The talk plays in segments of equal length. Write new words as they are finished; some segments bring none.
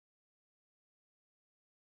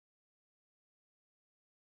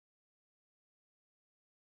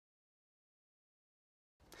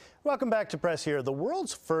Welcome back to Press Here. The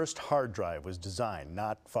world's first hard drive was designed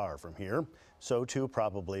not far from here. So too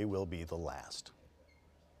probably will be the last.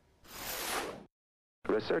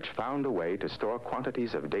 Research found a way to store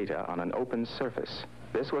quantities of data on an open surface.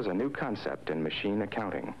 This was a new concept in machine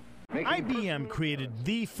accounting. IBM created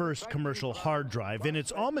the first commercial hard drive in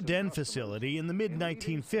its Almaden facility in the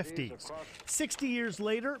mid-1950s. 60 years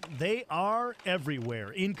later, they are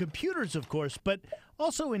everywhere, in computers, of course, but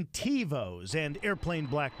also in TiVos and airplane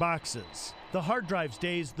black boxes. The hard drive's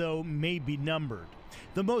days, though, may be numbered.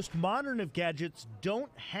 The most modern of gadgets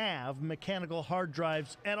don't have mechanical hard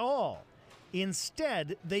drives at all.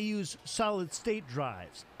 Instead, they use solid-state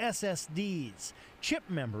drives, SSDs, chip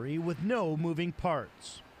memory with no moving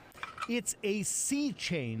parts. It's a sea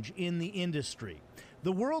change in the industry.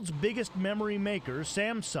 The world's biggest memory maker,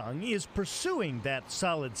 Samsung, is pursuing that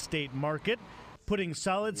solid-state market, putting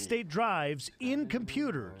solid-state drives in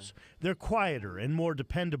computers. They're quieter and more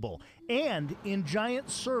dependable, and in giant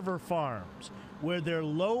server farms, where their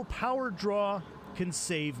low power draw can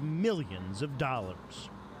save millions of dollars.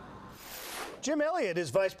 Jim Elliott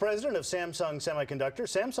is vice president of Samsung Semiconductor.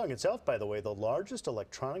 Samsung itself, by the way, the largest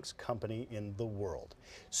electronics company in the world.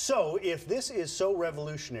 So if this is so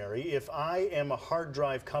revolutionary, if I am a hard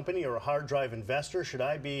drive company or a hard drive investor, should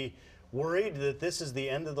I be worried that this is the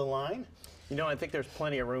end of the line? You know, I think there's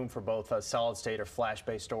plenty of room for both solid state or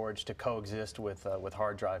flash-based storage to coexist with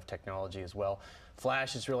hard drive technology as well.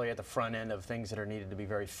 Flash is really at the front end of things that are needed to be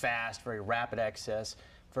very fast, very rapid access,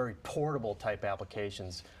 very portable type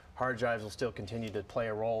applications. Hard drives will still continue to play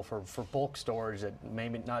a role for bulk storage that may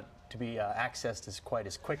not to be accessed quite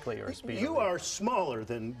as quickly or speedily. You are smaller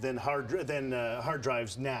than hard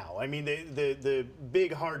drives now. I mean, the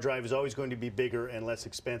big hard drive is always going to be bigger and less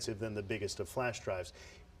expensive than the biggest of flash drives.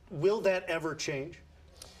 Will that ever change?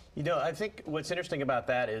 You know, I think what's interesting about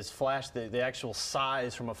that is flash, the actual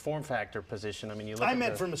size from a form factor position. I mean, you look I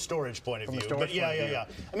meant from a storage point of view. But yeah.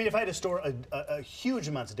 I mean, if I had to store a huge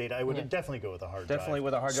amounts of data, I would definitely go with a hard drive. Definitely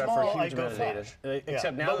with a hard drive Small, for a huge amount of data.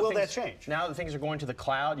 Except now, but will that change? Now that things are going to the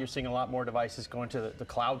cloud, you're seeing a lot more devices going to the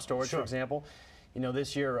cloud storage, for example. You know,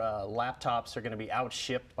 this year laptops are going to be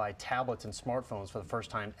outshipped by tablets and smartphones for the first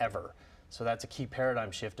time ever. So that's a key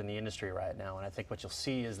paradigm shift in the industry right now. And I think what you'll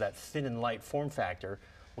see is that thin and light form factor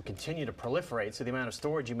will continue to proliferate, so the amount of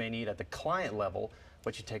storage you may need at the client level,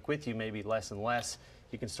 what you take with you may be less and less.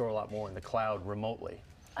 You can store a lot more in the cloud remotely.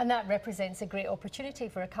 And that represents a great opportunity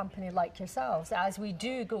for a company like yourselves as we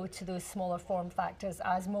do go to those smaller form factors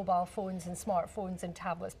as mobile phones and smartphones and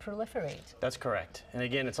tablets proliferate. That's correct. And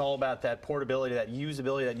again, it's all about that portability, that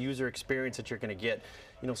usability, that user experience that you're going to get.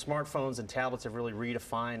 You know, smartphones and tablets have really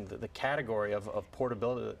redefined the category of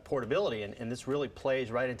portability, and this really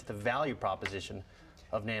plays right into the value proposition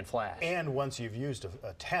of NAND flash. And once you've used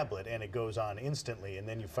a tablet and it goes on instantly, and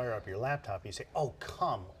then you fire up your laptop and you say, oh,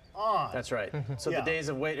 come on. That's right. So the days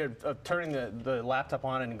of turning the laptop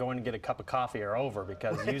on and going to get a cup of coffee are over,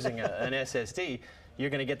 because using an SSD,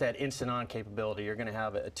 you're going to get that instant on capability. You're going to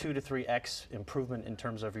have a 2 to 3x improvement in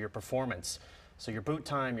terms of your performance. So your boot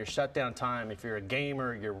time, your shutdown time, if you're a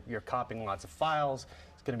gamer, you're copying lots of files,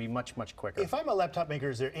 it's going to be much, much quicker. If I'm a laptop maker,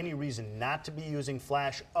 is there any reason not to be using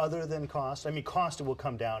flash other than cost? I mean, cost will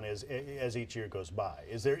come down as each year goes by.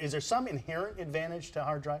 Is there some inherent advantage to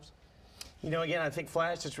hard drives? You know, again, I think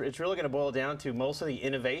flash, it's really going to boil down to most of the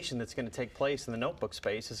innovation that's going to take place in the notebook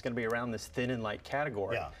space is going to be around this thin and light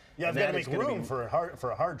category. Yeah, I've got to make room for a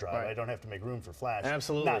hard drive. Right. I don't have to make room for flash.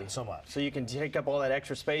 Absolutely. Not so much. So you can take up all that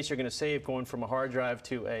extra space you're going to save going from a hard drive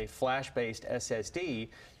to a flash-based SSD.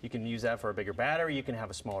 You can use that for a bigger battery. You can have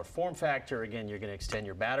a smaller form factor. Again, you're going to extend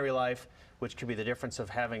your battery life, which could be the difference of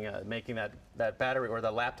having making that battery or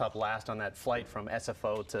the laptop last on that flight from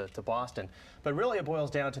SFO to Boston. But really it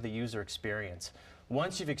boils down to the user experience.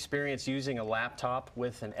 Once you've experienced using a laptop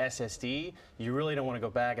with an SSD, you really don't want to go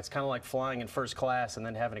back. It's kind of like flying in first class and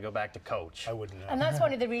then having to go back to coach. I wouldn't know. And that's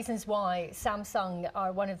one of the reasons why Samsung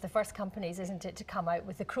are one of the first companies, isn't it, to come out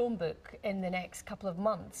with the Chromebook in the next couple of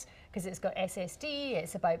months, because it's got SSD,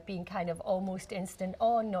 it's about being kind of almost instant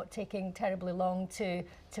on, not taking terribly long to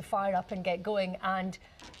fire up and get going, and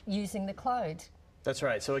using the cloud. That's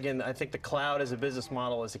right. So again, I think the cloud as a business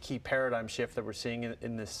model is a key paradigm shift that we're seeing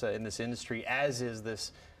in this industry, as is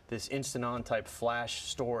this instant-on type flash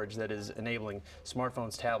storage that is enabling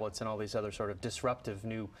smartphones, tablets, and all these other sort of disruptive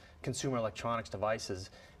new consumer electronics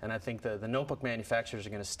devices. And I think the notebook manufacturers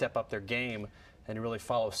are going to step up their game and really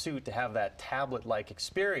follow suit to have that tablet-like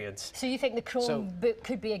experience. So you think the Chromebook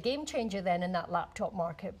could be a game changer then in that laptop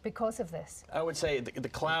market because of this? I would say the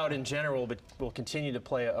cloud in general will continue to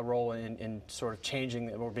play a role in sort of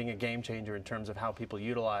changing or being a game changer in terms of how people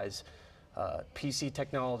utilize PC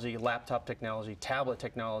technology, laptop technology, tablet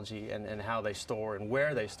technology, and how they store and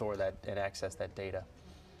where they store that and access that data.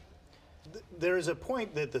 There is a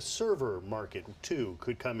point that the server market, too,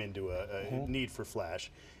 could come into a need for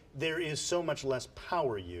flash. There is so much less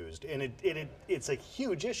power used, and it's a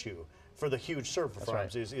huge issue for the huge server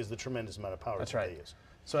farms, is the tremendous amount of power that they use.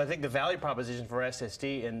 So I think the value proposition for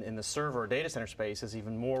SSD in the server data center space is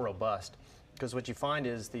even more robust, because what you find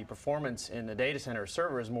is the performance in the data center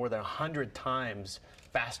server is more than 100 times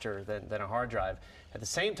faster than a hard drive. At the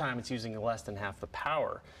same time, it's using less than half the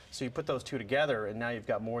power. So you put those two together, and now you've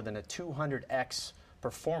got more than a 200x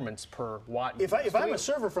performance per watt. If I'm a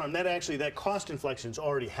server farm, that cost inflection's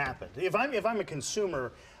already happened. If I'm a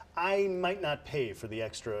consumer, I might not pay for the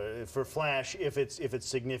extra for flash if it's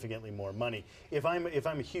significantly more money. If I'm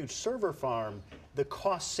a huge server farm, the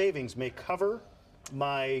cost savings may cover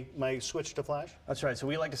my switch to flash. That's right. So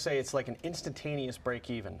we like to say it's like an instantaneous break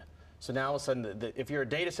even. So now all of a sudden, if you're a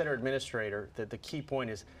data center administrator, the key point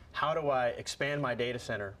is, how do I expand my data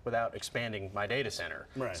center without expanding my data center?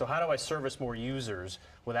 Right. So how do I service more users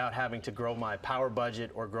without having to grow my power budget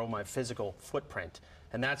or grow my physical footprint?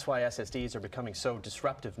 And that's why SSDs are becoming so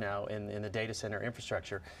disruptive now in the data center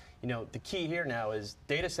infrastructure. You know, the key here now is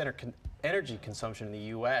data center energy consumption in the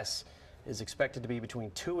U.S. is expected to be between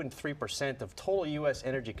 2 and 3% of total U.S.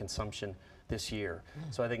 energy consumption this year.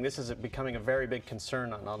 So I think this is becoming a very big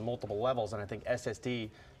concern on multiple levels, and I think SSD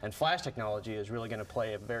and flash technology is really going to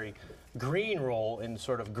play a very green role in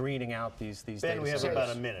sort of greening out these data centers. We have about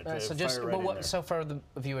a minute. So just so for the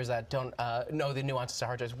viewers that don't know the nuances of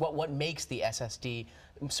hard drives, what makes the SSD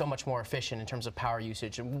so much more efficient in terms of power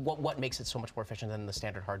usage, and what makes it so much more efficient than the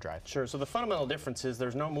standard hard drive? Sure. So the fundamental difference is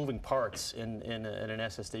there's no moving parts in an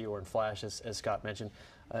SSD or in flash, as Scott mentioned.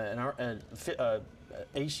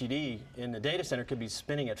 HDD in the data center could be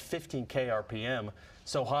spinning at 15K RPM,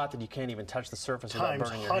 so hot that you can't even touch the surface without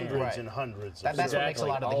burning your hand. Hundreds and hundreds. That's what makes a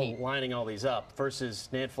lot of the heat. Lining all these up versus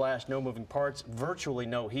NAND flash, no moving parts, virtually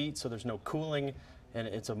no heat, so there's no cooling, and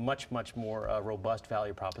it's a much more robust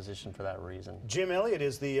value proposition for that reason. Jim Elliott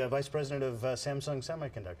is the Vice President of Samsung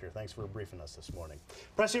Semiconductor. Thanks for briefing us this morning.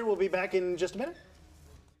 Press here will be back in just a minute.